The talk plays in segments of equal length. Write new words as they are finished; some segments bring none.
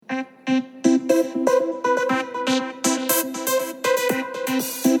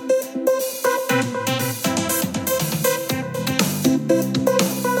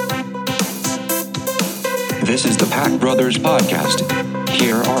Brothers Podcast.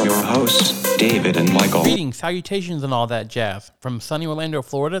 Here are your hosts, David and Michael. Greetings, salutations, and all that jazz. From sunny Orlando,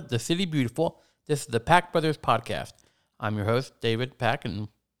 Florida, the city beautiful, this is the Pack Brothers Podcast. I'm your host, David Pack, and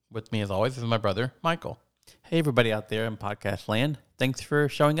with me, as always, is my brother, Michael. Hey, everybody out there in podcast land. Thanks for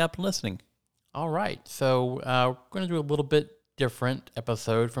showing up and listening. All right, so we're going to do a little bit different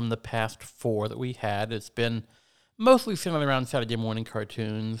episode from the past four that we had. It's been mostly centered around Saturday morning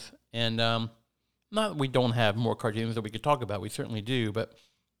cartoons, and not that we don't have more cartoons that we could talk about. We certainly do, but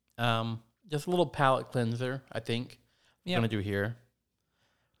just a little palate cleanser, I think, we're going to do here.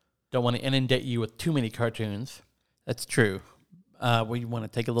 Don't want to inundate you with too many cartoons. That's true. We want to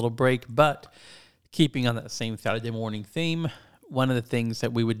take a little break, but keeping on that same Saturday morning theme, one of the things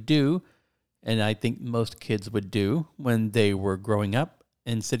that we would do, and I think most kids would do when they were growing up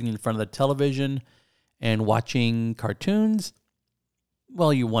and sitting in front of the television and watching cartoons,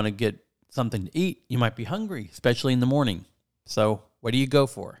 well, you want to get something to eat. You might be hungry, especially in the morning. So what do you go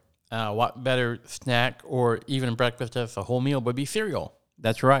for? What better snack or even breakfast as a whole meal would be cereal.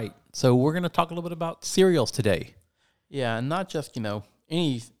 That's right. So we're going to talk a little bit about cereals today. Yeah, and not just,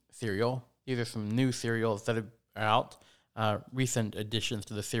 any cereal. These are some new cereals that are out, recent additions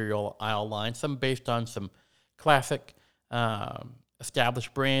to the cereal aisle line, some based on some classic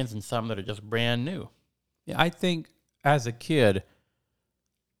established brands and some that are just brand new. Yeah, I think as a kid,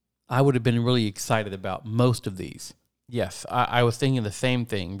 I would have been really excited about most of these. Yes, I was thinking the same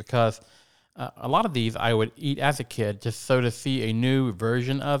thing because a lot of these I would eat as a kid just so to see a new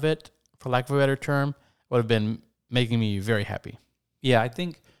version of it, for lack of a better term, would have been making me very happy. Yeah, I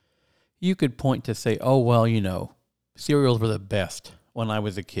think you could point to say, oh, well, cereals were the best when I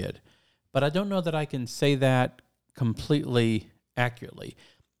was a kid. But I don't know that I can say that completely accurately.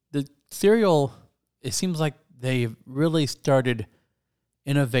 The cereal, it seems like they've really started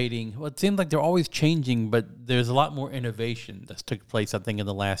innovating. Well, it seems like they're always changing, but there's a lot more innovation that's took place, I think, in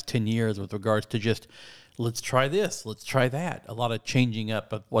the last 10 years with regards to just, let's try this, let's try that. A lot of changing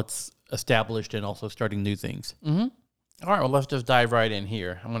up of what's established and also starting new things. Mm-hmm. All right, well, let's just dive right in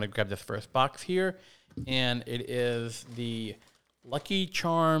here. I'm going to grab this first box here, and it is the Lucky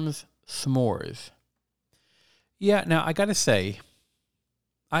Charms S'mores. Yeah, now I got to say,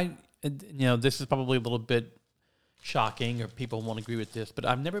 this is probably a little bit shocking, or people won't agree with this, but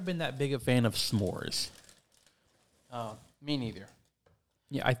I've never been that big a fan of s'mores. Me neither.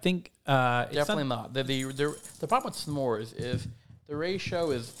 Yeah, I think definitely not. The problem with s'mores is the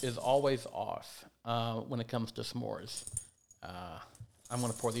ratio is always off when it comes to s'mores. I'm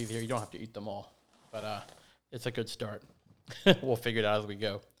going to pour these here. You don't have to eat them all, but it's a good start. We'll figure it out as we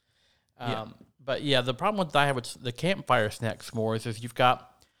go. But yeah, the problem I have with the campfire snack s'mores is you've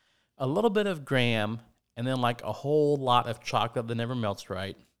got a little bit of graham and then like a whole lot of chocolate that never melts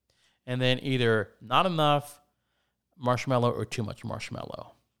right, and then either not enough marshmallow or too much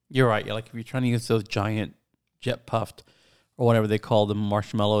marshmallow. You're right. Like if you're trying to use those giant jet puffed or whatever they call them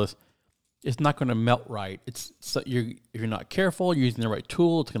marshmallows, it's not going to melt right. If you're not careful, you're using the right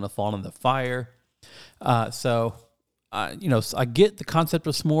tool, it's going to fall in the fire. So I get the concept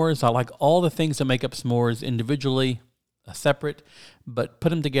of s'mores. I like all the things that make up s'mores individually, separate, but put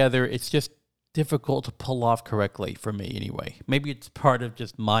them together, it's just difficult to pull off correctly for me anyway. Maybe it's part of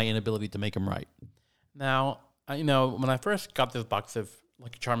just my inability to make them right. Now, when I first got this box of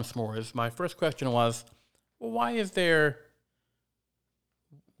Lucky Charms s'mores, my first question was, well, why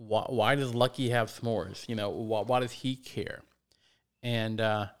does Lucky have s'mores? Why does he care? And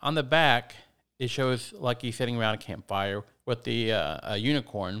on the back, it shows Lucky sitting around a campfire with a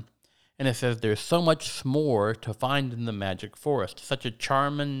unicorn, and it says, "There's so much s'more to find in the magic forest, such a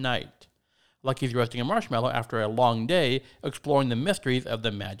charming night." Lucky's roasting a marshmallow after a long day exploring the mysteries of the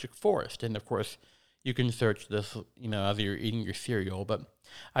magic forest. And, of course, you can search this, as you're eating your cereal. But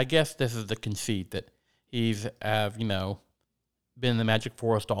I guess this is the conceit that he's, been in the magic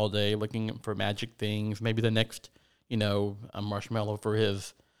forest all day looking for magic things. Maybe the next, a marshmallow for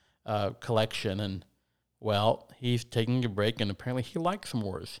his collection. And, well, he's taking a break, and apparently he likes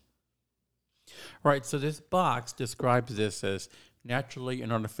s'mores. Right, so this box describes this as naturally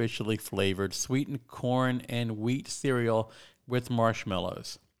and artificially flavored sweetened corn and wheat cereal with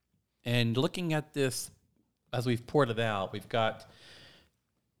marshmallows. And looking at this, as we've poured it out, we've got,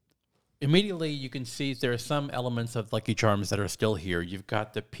 immediately you can see there are some elements of Lucky Charms that are still here. You've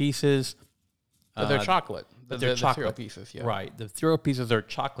got the pieces. But they're chocolate. They're chocolate. Cereal pieces, yeah. Right, the cereal pieces are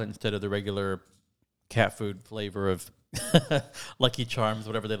chocolate instead of the regular cat food flavor of Lucky Charms,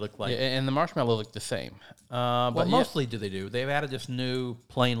 whatever they look like. Yeah, and the marshmallows look the same. But mostly they do. They've added this new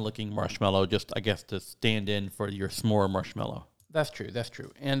plain-looking marshmallow just, I guess, to stand in for your s'more marshmallow. That's true. That's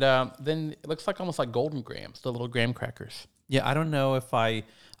true. And then it looks like almost like Golden Grams, the little graham crackers. Yeah, I don't know if I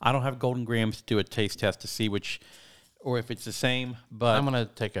don't have Golden Grams to do a taste test to see which, or if it's the same, but I'm going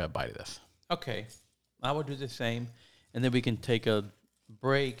to take a bite of this. okay, I will do the same, and then we can take a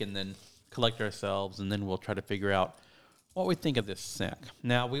break and then collect ourselves, and then we'll try to figure out what we think of this snack.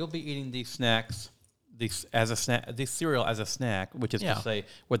 Now, we'll be eating these snacks, this cereal as a snack, which is Yeah. to say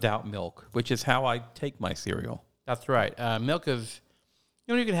without milk, which is how I take my cereal. That's right. Milk is,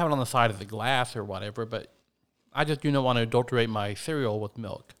 you can have it on the side of the glass or whatever, but I just do not want to adulterate my cereal with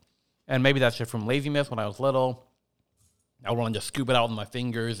milk. And maybe that's just from laziness when I was little. I would want to just scoop it out with my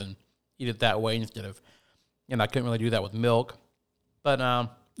fingers and eat it that way instead of, I couldn't really do that with milk. But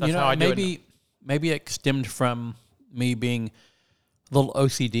that's how I do it. Maybe it stemmed from me being a little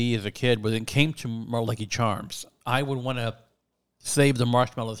OCD as a kid. When it came to Lucky Charms, I would want to save the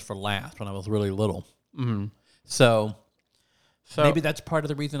marshmallows for last when I was really little. Mm-hmm. So So maybe that's part of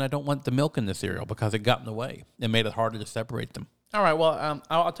the reason I don't want the milk in the cereal, because it got in the way. It made it harder to separate them. all right, well,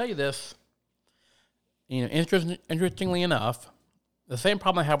 I'll tell you this. Interestingly enough, the same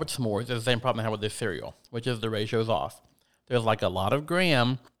problem I have with s'mores is the same problem I have with this cereal, which is the ratio's off. There's like a lot of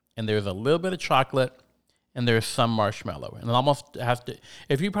graham, and there's a little bit of chocolate, and there's some marshmallow. And it almost has to,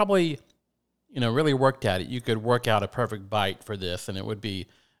 if you probably, really worked at it, you could work out a perfect bite for this, and it would be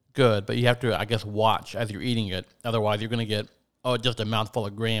good. But you have to, I guess, watch as you're eating it. Otherwise, you're going to get, just a mouthful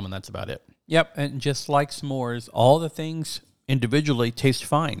of graham, and that's about it. Yep, and just like s'mores, all the things individually taste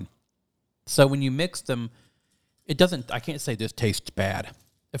fine. So when you mix them, I can't say this tastes bad.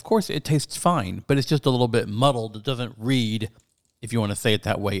 Of course, it tastes fine, but it's just a little bit muddled. It doesn't read, if you want to say it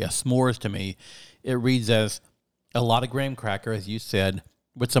that way, a s'mores to me. It reads as a lot of graham cracker, as you said,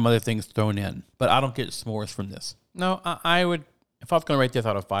 with some other things thrown in. But I don't get s'mores from this. No, I would, if I was going to rate this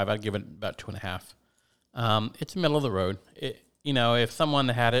out of 5, I'd give it about 2.5. It's middle of the road. If someone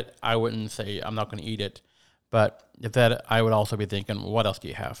had it, I wouldn't say I'm not going to eat it. But if that, I would also be thinking, what else do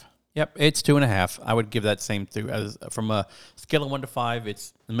you have? Yep, it's 2.5. I would give that same through. As from a scale of 1 to 5,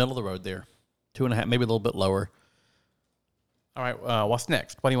 it's the middle of the road there. 2.5, maybe a little bit lower. All right, what's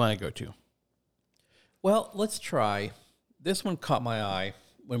next? What do you want to go to? Well, let's try. This one caught my eye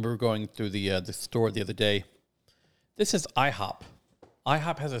when we were going through the store the other day. This is IHOP.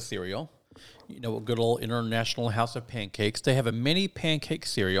 IHOP has a cereal. A good old International House of Pancakes. They have a mini pancake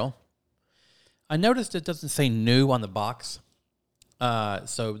cereal. I noticed it doesn't say new on the box.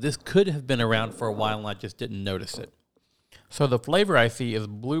 So this could have been around for a while, and I just didn't notice it. So the flavor I see is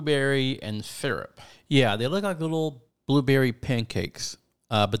blueberry and syrup. Yeah, they look like little blueberry pancakes,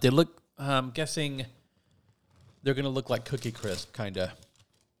 but they look, I'm guessing they're going to look like Cookie Crisp, kind of.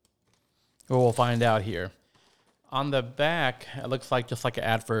 Well, we'll find out here. On the back, it looks like just like an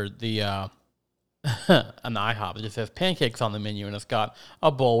ad for the an IHOP. It just says pancakes on the menu, and it's got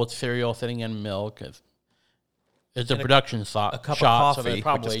a bowl with cereal sitting in milk. It's a production shot. a cup of shot, coffee,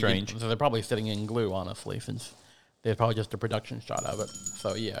 which is strange. So they're probably sitting in glue, honestly, since they're probably just a production shot of it.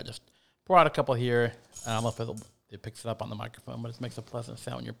 So yeah, just pour out a couple here. I don't know if it picks it up on the microphone, but it makes a pleasant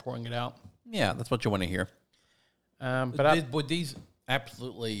sound when you're pouring it out. Yeah, that's what you want to hear. Would these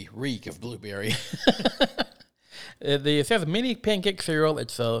absolutely reek of blueberry? It says mini pancake cereal.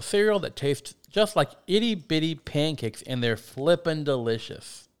 It's a cereal that tastes just like itty bitty pancakes, and they're flippin'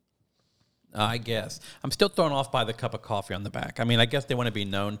 delicious. I guess. I'm still thrown off by the cup of coffee on the back. I mean, I guess they want to be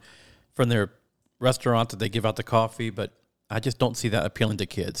known from their restaurant that they give out the coffee, but I just don't see that appealing to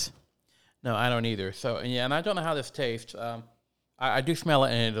kids. No, I don't either. So, yeah, and I don't know how this tastes. I do smell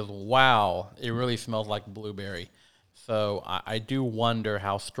it, and it is, wow, it really smells like blueberry. So I do wonder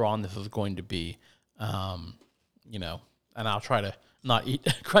how strong this is going to be, and I'll try to not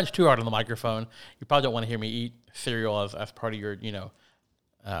crunch too hard on the microphone. You probably don't want to hear me eat cereal as part of your,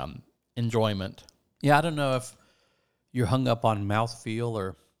 enjoyment. Yeah, I don't know if you're hung up on mouthfeel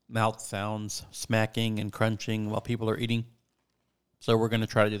or mouth sounds, smacking and crunching while people are eating. So we're going to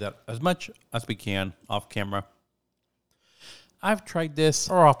try to do that as much as we can off camera. I've tried this.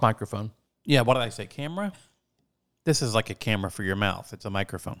 Or off microphone. Yeah, what did I say? Camera? This is like a camera for your mouth. It's a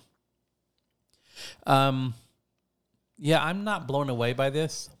microphone. Yeah, I'm not blown away by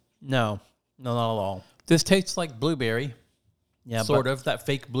this. No, not at all. This tastes like blueberry. Yeah, sort of that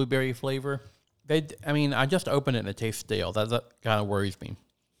fake blueberry flavor. I just opened it and it tastes stale. That kind of worries me.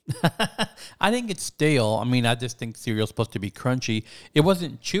 I think it's stale. I mean, I just think cereal's supposed to be crunchy. It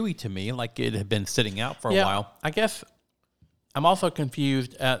wasn't chewy to me, like it had been sitting out for a while. I guess I'm also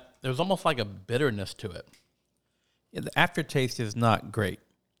confused there's almost like a bitterness to it. Yeah, the aftertaste is not great.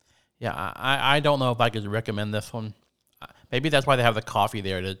 Yeah, I don't know if I could recommend this one. Maybe that's why they have the coffee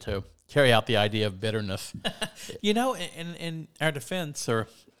there to carry out the idea of bitterness. In our defense, or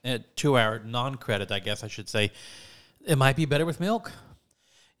to our non-credit, I guess I should say, it might be better with milk.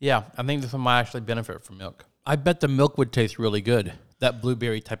 Yeah, I think this one might actually benefit from milk. I bet the milk would taste really good. That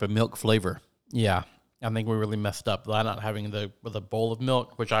blueberry type of milk flavor. Yeah, I think we really messed up by not having with a bowl of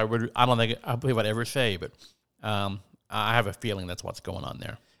milk, which I believe I'd ever say, but I have a feeling that's what's going on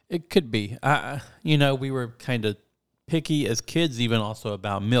there. It could be. We were kind of picky as kids, even also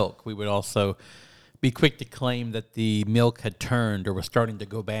about milk. We would also be quick to claim that the milk had turned or was starting to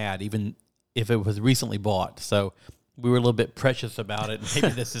go bad, even if it was recently bought. So we were a little bit precious about it. Maybe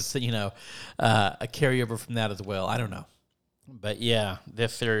this is, a carryover from that as well. I don't know. But yeah,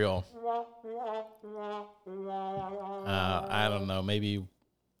 this cereal, I don't know, maybe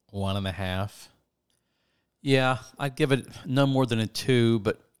 1.5. Yeah, I'd give it no more than a 2,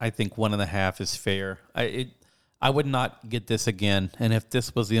 but I think 1.5 is fair. I would not get this again. And if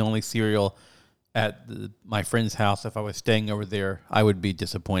this was the only cereal at my friend's house, if I was staying over there, I would be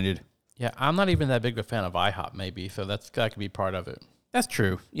disappointed. Yeah, I'm not even that big of a fan of IHOP, maybe, so that could be part of it. That's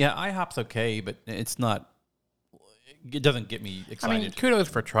true. Yeah, IHOP's okay, but it's not. It doesn't get me excited. I mean, kudos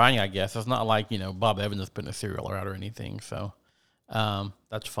for trying, I guess. It's not like, Bob Evans is putting a cereal out or anything, so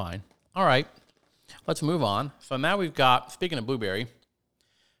that's fine. All right, let's move on. So now we've got, speaking of blueberry,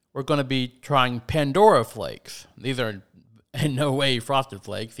 we're going to be trying Pandora Flakes. These are in no way Frosted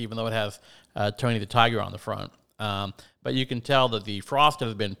Flakes, even though it has Tony the Tiger on the front. But you can tell that the frosting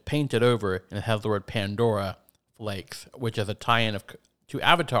has been painted over, and it has the word Pandora Flakes, which is a tie-in to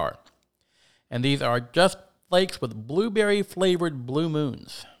Avatar. And these are just flakes with blueberry-flavored Blue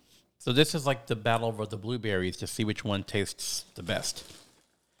Moons. So this is like the battle over the blueberries to see which one tastes the best.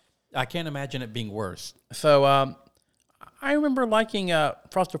 I can't imagine it being worse. So I remember liking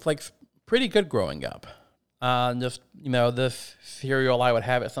Frosted Flakes pretty good growing up. This cereal, I would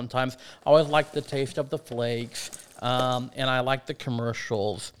have it sometimes. I always liked the taste of the flakes, and I liked the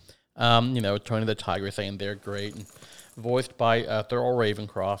commercials. Tony the Tiger saying they're great, and voiced by Thurl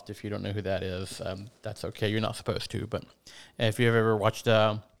Ravencroft. If you don't know who that is, that's okay. You're not supposed to, but if you've ever watched,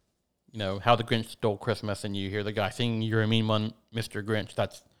 How the Grinch Stole Christmas, and you hear the guy singing "You're a Mean One, Mr. Grinch,"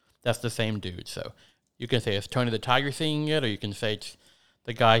 that's the same dude. So you can say it's Tony the Tiger singing it, or you can say it's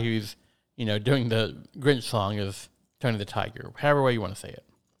the guy who's doing the Grinch song is Tony the Tiger. However way you want to say it.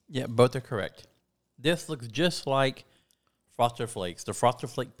 Yeah, both are correct. This looks just like Frosted Flakes. The Frosted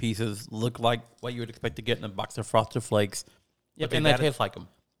Flake pieces look like what you would expect to get in a box of Frosted Flakes. Yep, and they taste like them.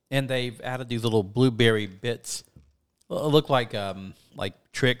 And they've added these little blueberry bits. Look like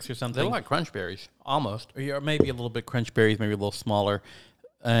Trix or something. They look like Crunch Berries, almost. Or maybe a little bit Crunch Berries, maybe a little smaller.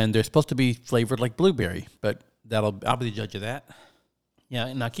 And they're supposed to be flavored like blueberry, but I'll be the judge of that. Yeah,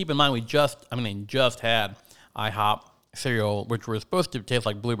 and now keep in mind, just had IHOP cereal, which was supposed to taste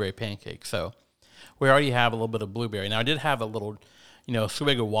like blueberry pancakes. So we already have a little bit of blueberry. Now, I did have a little,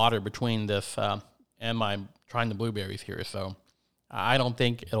 swig of water between this and my trying the blueberries here. So I don't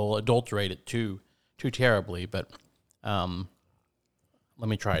think it'll adulterate it too terribly. But let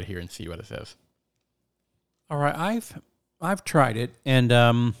me try it here and see what it says. All right, I've tried it, and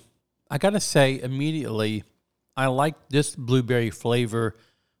I got to say immediately, I like this blueberry flavor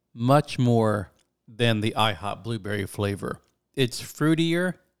much more than the IHOP blueberry flavor. It's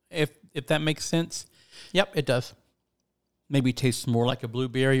fruitier, if that makes sense. Yep, it does. Maybe tastes more like a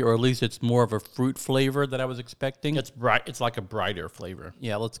blueberry, or at least it's more of a fruit flavor that I was expecting. It's bright. It's like a brighter flavor.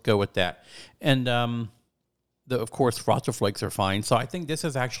 Yeah, let's go with that. And of course, Frosted Flakes are fine. So I think this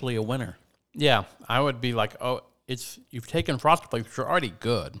is actually a winner. Yeah, I would be like, you've taken Frosted Flakes, which are already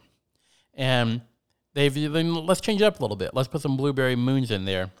good, and let's change it up a little bit. Let's put some blueberry moons in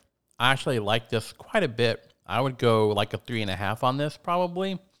there. I actually like this quite a bit. I would go like a 3.5 on this,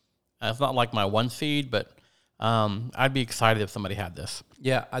 probably. It's not like my 1 seed, but I'd be excited if somebody had this.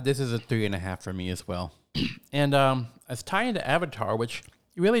 Yeah, this is a 3.5 for me as well. And it's tie-in to Avatar, which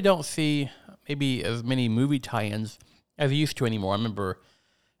you really don't see maybe as many movie tie-ins as you used to anymore. I remember,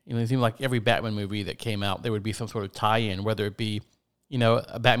 it seemed like every Batman movie that came out, there would be some sort of tie-in, whether it be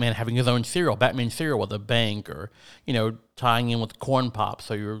a Batman having his own cereal, Batman cereal with a bank, or, tying in with corn pops.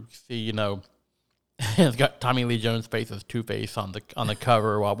 So you see, it's got Tommy Lee Jones' face as Two-Face on the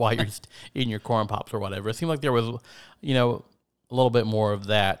cover while you're just eating your corn pops or whatever. It seemed like there was, a little bit more of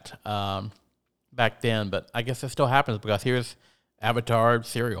that back then. But I guess it still happens because here's Avatar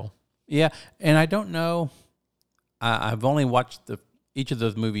cereal. Yeah, and I don't know. I've only watched each of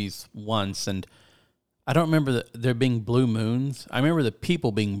those movies once, and I don't remember there being blue moons. I remember the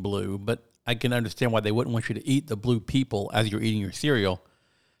people being blue, but I can understand why they wouldn't want you to eat the blue people as you're eating your cereal.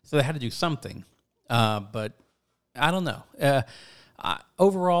 So they had to do something. But I don't know.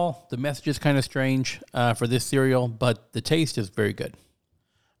 Overall, the message is kind of strange for this cereal, but the taste is very good.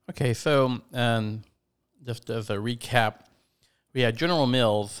 Okay, so just as a recap, we had General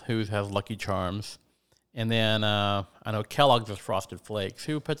Mills, who has Lucky Charms, and then I know Kellogg's is Frosted Flakes.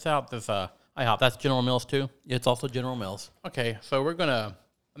 Who puts out this IHOP? That's General Mills too? It's also General Mills. Okay, so we're gonna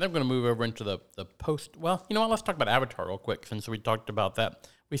move over into the post. Well, you know what? Let's talk about Avatar real quick, since we talked about that.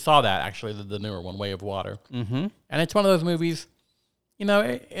 We saw that actually, the newer one, Way of Water, and it's one of those movies. You know,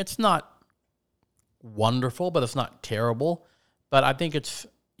 it's not wonderful, but it's not terrible. But I think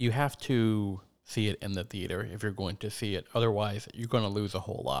you have to see it in the theater if you're going to see it. Otherwise, you're going to lose a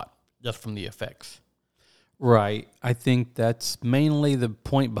whole lot just from the effects. Right. I think that's mainly the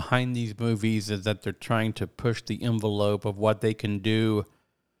point behind these movies, is that they're trying to push the envelope of what they can do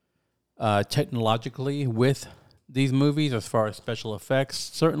technologically with these movies as far as special effects.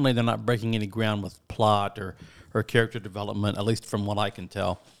 Certainly, they're not breaking any ground with plot or character development, at least from what I can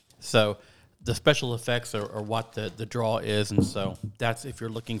tell. So the special effects are what the draw is, and so that's, if you're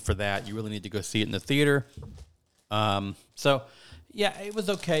looking for that, you really need to go see it in the theater. So, yeah, it was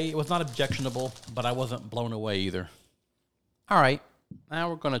okay. It was not objectionable, but I wasn't blown away either. All right, now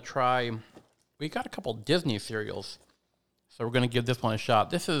we're going to try. We got a couple Disney cereals, so we're going to give this one a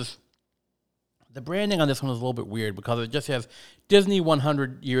shot. The branding on this one is a little bit weird because it just has Disney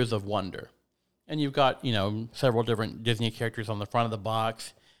 100 Years of Wonder. And you've got, several different Disney characters on the front of the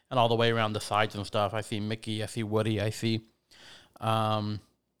box and all the way around the sides and stuff. I see Mickey, I see Woody, I see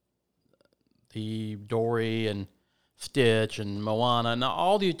the Dory and Stitch and Moana, and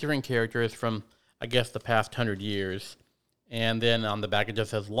all these different characters from, I guess, the past 100 years. And then on the back it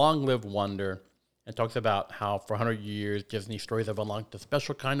just says, Long Live Wonder. It talks about how for 100 years Disney stories have unlocked a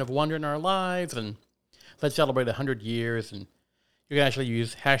special kind of wonder in our lives, and let's celebrate 100 years. And you can actually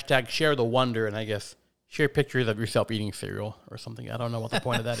use hashtag share the wonder, and I guess share pictures of yourself eating cereal or something. I don't know what the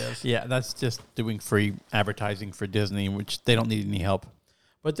point of that is. Yeah, that's just doing free advertising for Disney, which they don't need any help.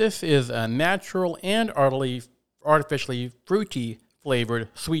 But this is a natural and artificially fruity flavored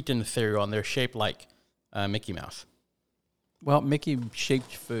sweetened cereal, and they're shaped like Mickey Mouse. Well,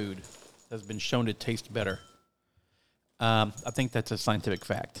 Mickey-shaped food has been shown to taste better. I think that's a scientific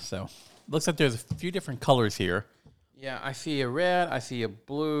fact. So looks like there's a few different colors here. Yeah, I see a red, I see a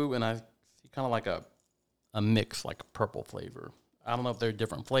blue, and I see kind of like a mix, like a purple flavor. I don't know if they're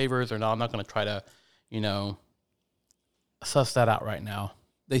different flavors or not. I'm not going to try to, suss that out right now.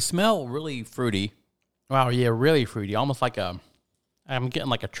 They smell really fruity. Wow, yeah, really fruity. Almost like I'm getting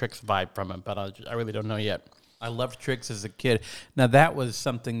like a Trix vibe from it, but I really don't know yet. I loved Trix as a kid. Now, that was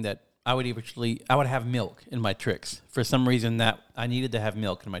something that I would have milk in my Trix. For some reason, that I needed to have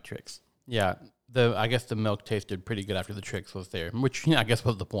milk in my Trix. Yeah, I guess the milk tasted pretty good after the Trix was there, which I guess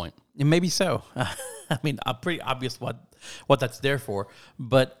was the point. And maybe so. I mean, pretty obvious what that's there for,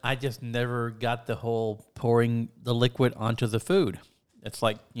 but I just never got the whole pouring the liquid onto the food. It's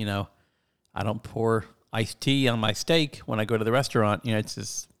like, I don't pour iced tea on my steak when I go to the restaurant. It's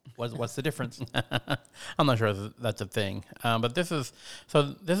just, what's the difference? I'm not sure that's a thing. But this is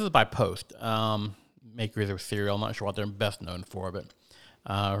by Post, makers of cereal. I'm not sure what they're best known for, but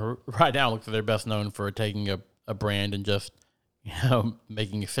right now it looks like they're best known for taking a brand and just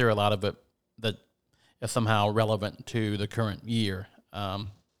making a cereal out of it that is somehow relevant to the current year.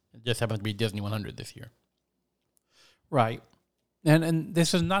 It just happens to be Disney 100 this year. Right. And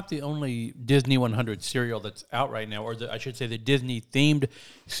this is not the only Disney 100 cereal that's out right now, or I should say the Disney-themed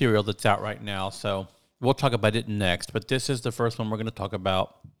cereal that's out right now. So we'll talk about it next, but this is the first one we're going to talk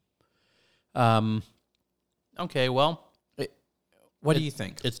about. Okay, well, what do you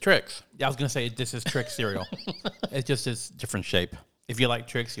think? It's Trix. I was going to say this is Trix cereal. It's just a different shape. If you like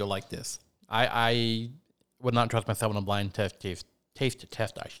Trix, you'll like this. I would not trust myself in a blind taste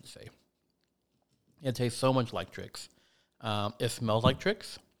test, I should say. It tastes so much like Trix. It smells like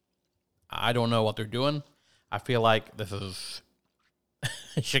Trix. I don't know what they're doing. I feel like this is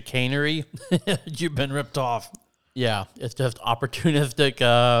chicanery. You've been ripped off. Yeah, it's just opportunistic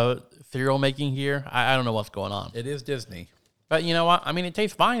cereal making here. I don't know what's going on. It is Disney. But you know what? I mean, it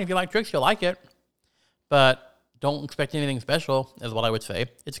tastes fine. If you like Trix, you'll like it. But don't expect anything special, is what I would say.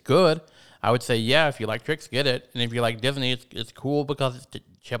 It's good. I would say, yeah, if you like Trix, get it. And if you like Disney, it's cool because it's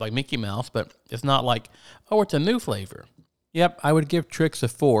shaped like Mickey Mouse. But it's not like, oh, it's a new flavor. Yep, I would give Trix a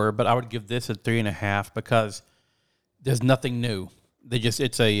 4, but I would give this a 3.5 because there's nothing new.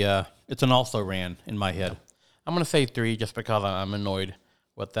 It's an also-ran in my head. I'm gonna say 3 just because I'm annoyed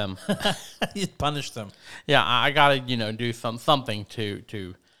with them. You punish them. Yeah, I gotta do something to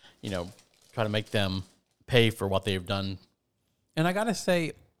try to make them pay for what they've done. And I gotta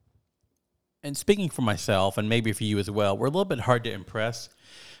say, and speaking for myself, and maybe for you as well, we're a little bit hard to impress.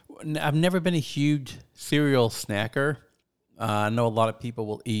 I've never been a huge cereal snacker. I know a lot of people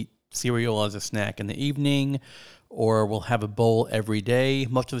will eat cereal as a snack in the evening, or will have a bowl every day.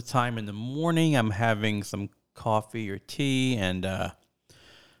 Most of the time in the morning, I'm having some coffee or tea and a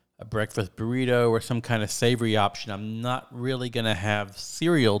breakfast burrito or some kind of savory option. I'm not really going to have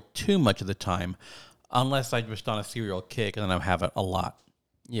cereal too much of the time, unless I'm just on a cereal kick and then I have it a lot.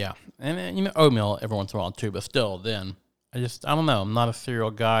 Yeah, and oatmeal every once in a while too, but still, then I don't know. I'm not a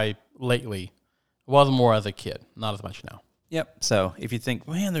cereal guy lately. I was more as a kid, not as much now. Yep. So if you think,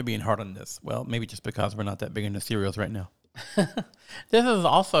 man, they're being hard on this, well, maybe just because we're not that big into cereals right now. This is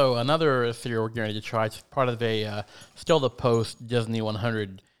also another cereal we're going to try. It's part of a still the post Disney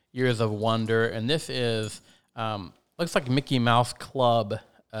 100 Years of Wonder, and this is looks like Mickey Mouse Club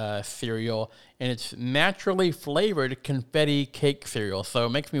cereal, and it's naturally flavored confetti cake cereal. So it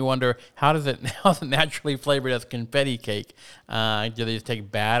makes me wonder, how is it naturally flavored as confetti cake? Do they just take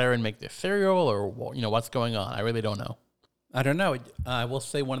batter and make the cereal, or what's going on? I really don't know. I don't know. I will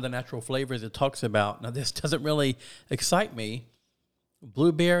say one of the natural flavors it talks about, now this doesn't really excite me,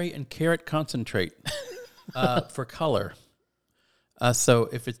 blueberry and carrot concentrate for color. So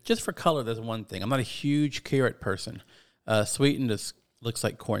if it's just for color, there's one thing. I'm not a huge carrot person. Sweetened looks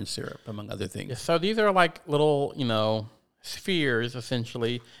like corn syrup, among other things. Yeah, so these are like little, spheres,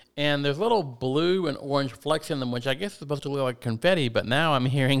 essentially, and there's little blue and orange flecks in them, which I guess is supposed to look like confetti, but now I'm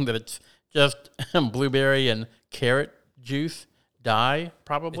hearing that it's just blueberry and carrot juice dye,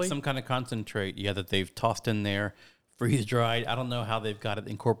 probably. It's some kind of concentrate, that they've tossed in there, freeze-dried. I don't know how they've got it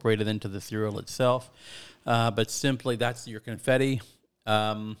incorporated into the cereal itself, but simply that's your confetti.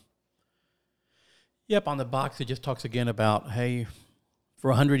 On the box it just talks again about, hey, for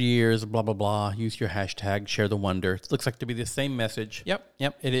 100 years, blah, blah, blah, use your hashtag, share the wonder. It looks like to be the same message. Yep,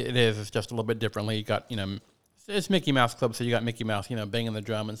 it is. It's just a little bit differently. You got, it's Mickey Mouse Club, so you got Mickey Mouse, banging the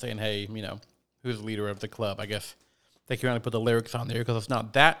drum and saying, hey, who's the leader of the club? I guess they can only put the lyrics on there because it's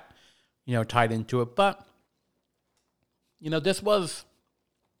not that, tied into it. But, this was,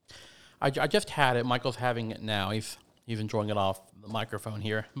 I just had it. Michael's having it now. He's enjoying it off the microphone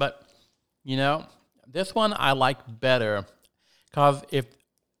here. But, this one I like better because if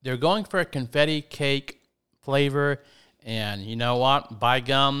they're going for a confetti cake flavor, and you know what, by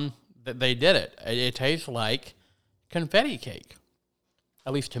gum, they did it. It tastes like confetti cake,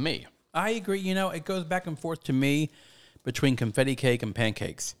 at least to me. I agree. It goes back and forth to me between confetti cake and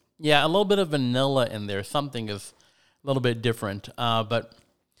pancakes. Yeah, a little bit of vanilla in there. Something is a little bit different. But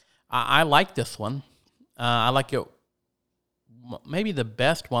I like this one. I like it. Maybe the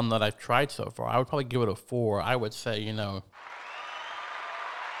best one that I've tried so far. I would probably give it a 4. I would say,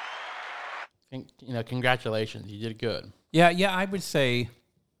 congratulations. You did good. Yeah, I would say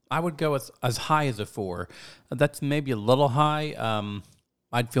I would go as high as a 4. That's maybe a little high.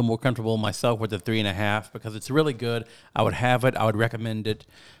 I'd feel more comfortable myself with a 3.5 because it's really good. I would have it. I would recommend it,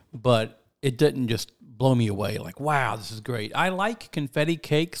 but it didn't just blow me away. Like, wow, this is great. I like confetti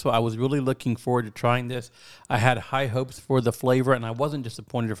cake, so I was really looking forward to trying this. I had high hopes for the flavor, and I wasn't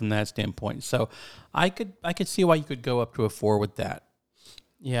disappointed from that standpoint. So I could see why you could go up to a 4 with that.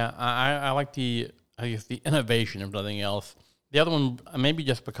 Yeah, I like the innovation, if nothing else. The other one, maybe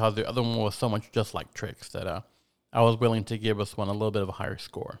just because the other one was so much just like Trix that I was willing to give this one a little bit of a higher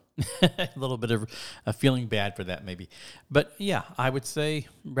score. A little bit of feeling bad for that, maybe. But yeah, I would say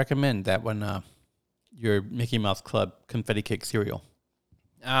recommend that one, your Mickey Mouse Club confetti cake cereal.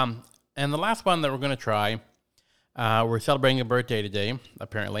 And the last one that we're going to try, we're celebrating a birthday today,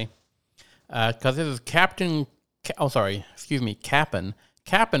 apparently, because this is Cap'n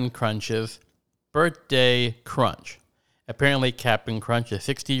Crunch's birthday crunch. Apparently, Cap'n Crunch is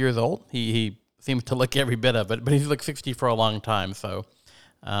 60 years old. He seems to look every bit of it, but he's looked 60 for a long time, so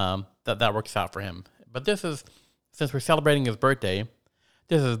that works out for him. But this is, since we're celebrating his birthday,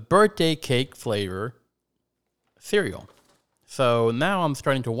 this is birthday cake flavor cereal. So now I'm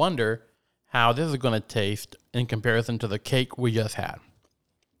starting to wonder how this is going to taste in comparison to the cake we just had.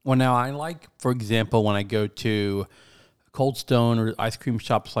 Well, now I like, for example, when I go to Cold Stone or ice cream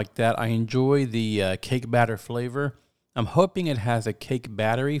shops like that, I enjoy the cake batter flavor. I'm hoping it has a cake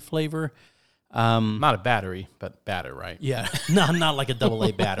battery flavor. Not a battery, but batter, right? Yeah, not like a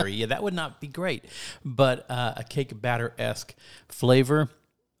AA battery. Yeah, that would not be great. But a cake batter-esque flavor.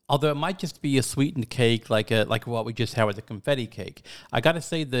 Although it might just be a sweetened cake like what we just had with the confetti cake. I got to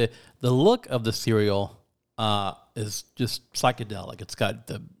say the look of the cereal is just psychedelic. It's got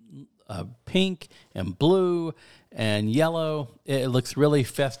the pink and blue and yellow. It looks really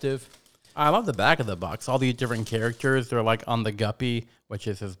festive. I love the back of the box. All these different characters. They're like on the Guppy, which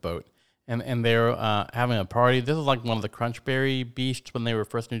is his boat. and they're having a party. This is like one of the Crunchberry beasts when they were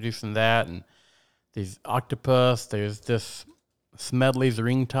first introducing that, and these octopus. There's this Smedley's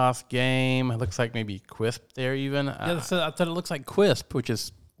ring toss game. It looks like maybe Quisp there even. Yeah, so I thought it looks like Quisp, which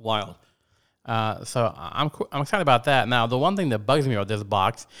is wild. So I'm excited about that. Now, the one thing that bugs me about this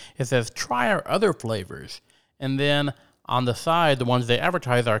box, it says try our other flavors. And then on the side, the ones they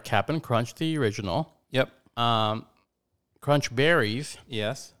advertise are Cap'n Crunch, the original, Yep. Crunch Berries,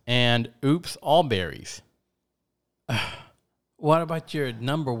 Yes. and Oops All Berries. What about your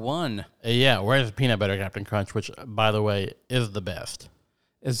number one? Yeah, where's the peanut butter Captain Crunch, which, by the way, is the best.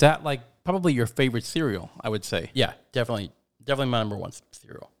 Is that like probably your favorite cereal, I would say? Yeah, definitely my number one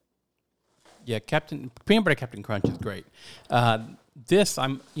cereal. Yeah, Peanut Butter Captain Crunch is great. This,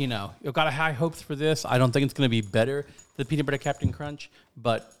 you've got high hopes for this. I don't think it's going to be better than Peanut Butter Captain Crunch,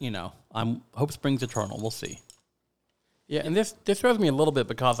 but, hope springs eternal. We'll see. Yeah, and this throws me a little bit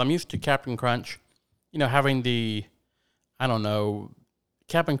because I'm used to Captain Crunch, having the, I don't know,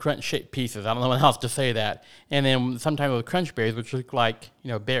 Captain Crunch shaped pieces. I don't know what else to say that. And then sometimes with Crunch Berries, which look like,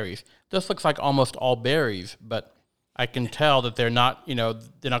 berries. This looks like almost all berries, but I can tell that they're not going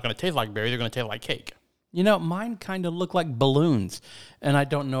to taste like berries. They're going to taste like cake. Mine kind of look like balloons, and I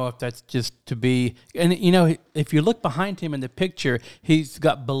don't know if that's just to be. And if you look behind him in the picture, he's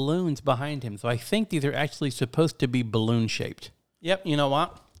got balloons behind him. So I think these are actually supposed to be balloon shaped. Yep, you know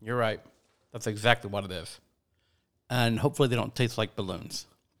what? You're right. That's exactly what it is. And hopefully they don't taste like balloons.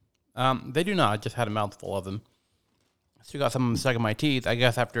 They do not. I just had a mouthful of them. Still got some of them stuck in my teeth. I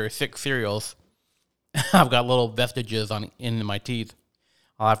guess after 6 cereals, I've got little vestiges in my teeth.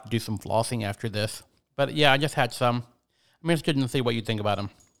 I'll have to do some flossing after this. But yeah, I just had some. I'm interested to see what you think about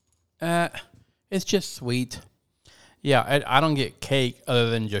them. It's just sweet. Yeah, I don't get cake other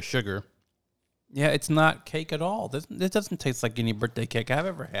than just sugar. Yeah, it's not cake at all. This doesn't taste like any birthday cake I've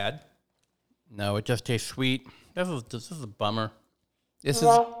ever had. No, it just tastes sweet. This is a bummer. This is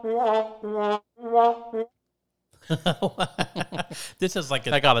this is like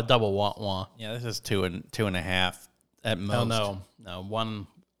I got a double wah. Yeah, this is two and a half at most. No, one,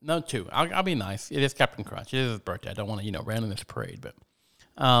 no, 2. I'll be nice. It is Captain Crunch. It is his birthday. I don't want to randomness parade, but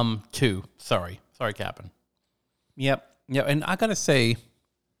 2. Sorry, Captain. Yep. And I gotta say,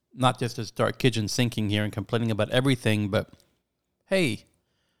 not just to start kitchen sinking here and complaining about everything, but hey,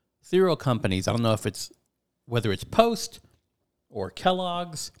 cereal companies. I don't know if it's whether it's Post or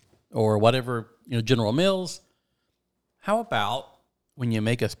Kellogg's or whatever, General Mills. How about when you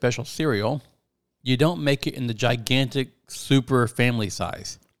make a special cereal, you don't make it in the gigantic super family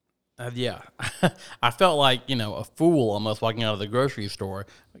size? Yeah. I felt like, a fool almost walking out of the grocery store,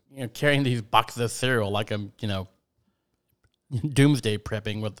 carrying these boxes of cereal like I'm, doomsday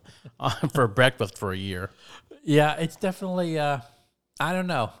prepping with for breakfast for a year. Yeah, it's definitely, I don't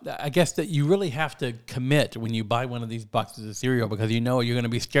know. I guess that you really have to commit when you buy one of these boxes of cereal because you're going to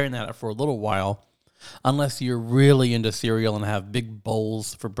be staring at it for a little while unless you're really into cereal and have big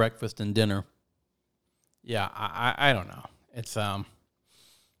bowls for breakfast and dinner. Yeah, I don't know. It's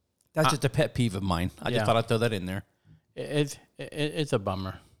that's just a pet peeve of mine. I just thought I'd throw that in there. It's a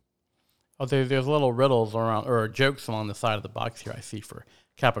bummer. Oh, there's little riddles around or jokes along the side of the box here I see for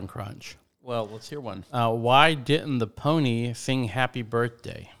Cap'n Crunch. Well, let's hear one. Why didn't the pony sing Happy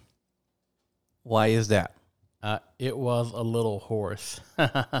Birthday? Why is that? It was a little hoarse.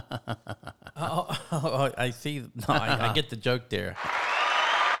 Oh, I see. No, I get the joke there.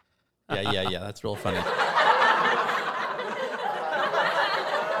 Yeah. That's real funny.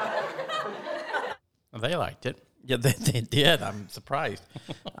 They liked it. Yeah, they did. I'm surprised.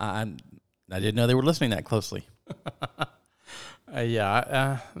 I didn't know they were listening that closely.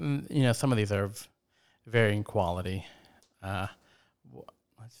 Some of these are of varying quality. Let's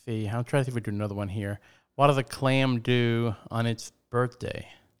see. I'm trying to see if we do another one here. What does a clam do on its birthday?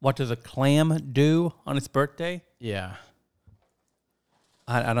 What does a clam do on its birthday? Yeah.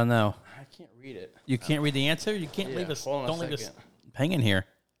 I don't know. I can't read it. You can't read the answer? You can't leave us. Don't leave us hanging here.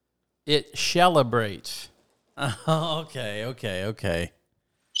 It celebrates. Okay.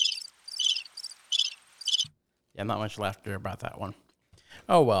 Yeah, not much laughter about that one.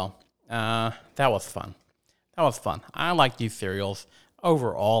 Oh, well. That was fun. I like these cereals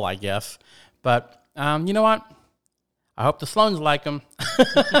overall, I guess. But you know what? I hope the Sloans like them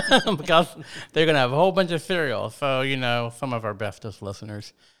because they're going to have a whole bunch of cereal. So, some of our bestest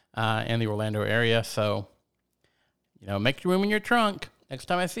listeners in the Orlando area. So, make room in your trunk next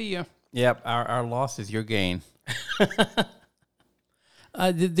time I see you. Yep, our loss is your gain.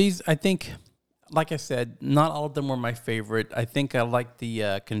 These, I think, like I said, not all of them were my favorite. I think I like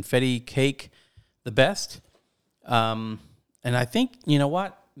the confetti cake the best. And I think, you know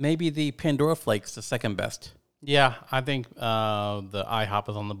what? maybe the Pandora Flakes, the second best. Yeah, I think the IHOP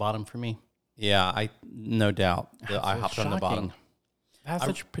is on the bottom for me. Yeah, no doubt. The That's so IHOP's on the bottom. shocking. It has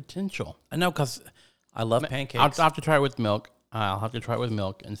such potential. I know, because I love pancakes. I'll have to try it with milk. I'll have to try it with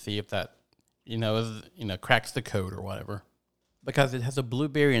milk and see if that, cracks the code or whatever. Because it has a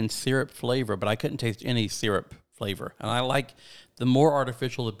blueberry and syrup flavor, but I couldn't taste any syrup flavor. And I like the more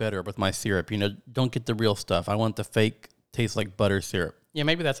artificial, the better with my syrup. Don't get the real stuff. I want the fake, taste like butter syrup. Yeah,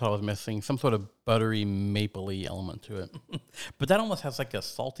 maybe that's what I was missing. Some sort of buttery, mapley element to it. But that almost has like a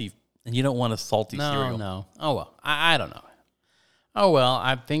salty, and you don't want a salty cereal. No. Oh, well. I don't know. Oh, well,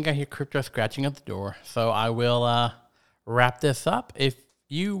 I think I hear Crypto scratching at the door. So I will wrap this up. If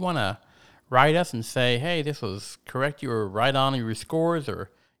you want to write us and say, hey, this was correct, you were right on your scores, or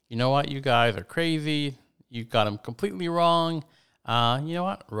you know what, you guys are crazy, you got them completely wrong, you know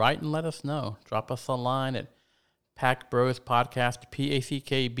what, write and let us know. Drop us a line at PackBros Podcast,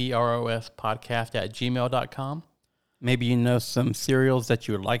 PackBros Podcast at gmail.com. Maybe you know some cereals that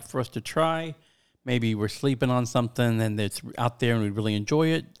you would like for us to try. Maybe we're sleeping on something and it's out there and we really enjoy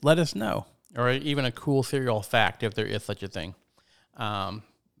it. Let us know. Or even a cool cereal fact, if there is such a thing.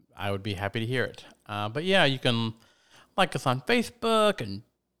 I would be happy to hear it. But yeah, you can like us on Facebook and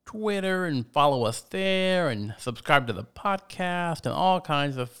Twitter and follow us there and subscribe to the podcast and all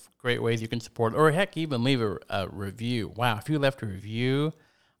kinds of great ways you can support. Or heck, even leave a review. Wow, if you left a review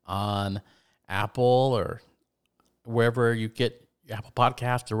on Apple or wherever you get Apple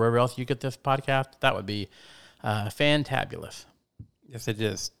Podcasts or wherever else you get this podcast, that would be fantabulous. Yes, it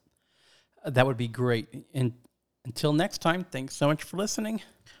is. That would be great. And until next time, thanks so much for listening.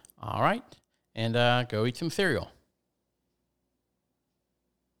 All right. And go eat some cereal.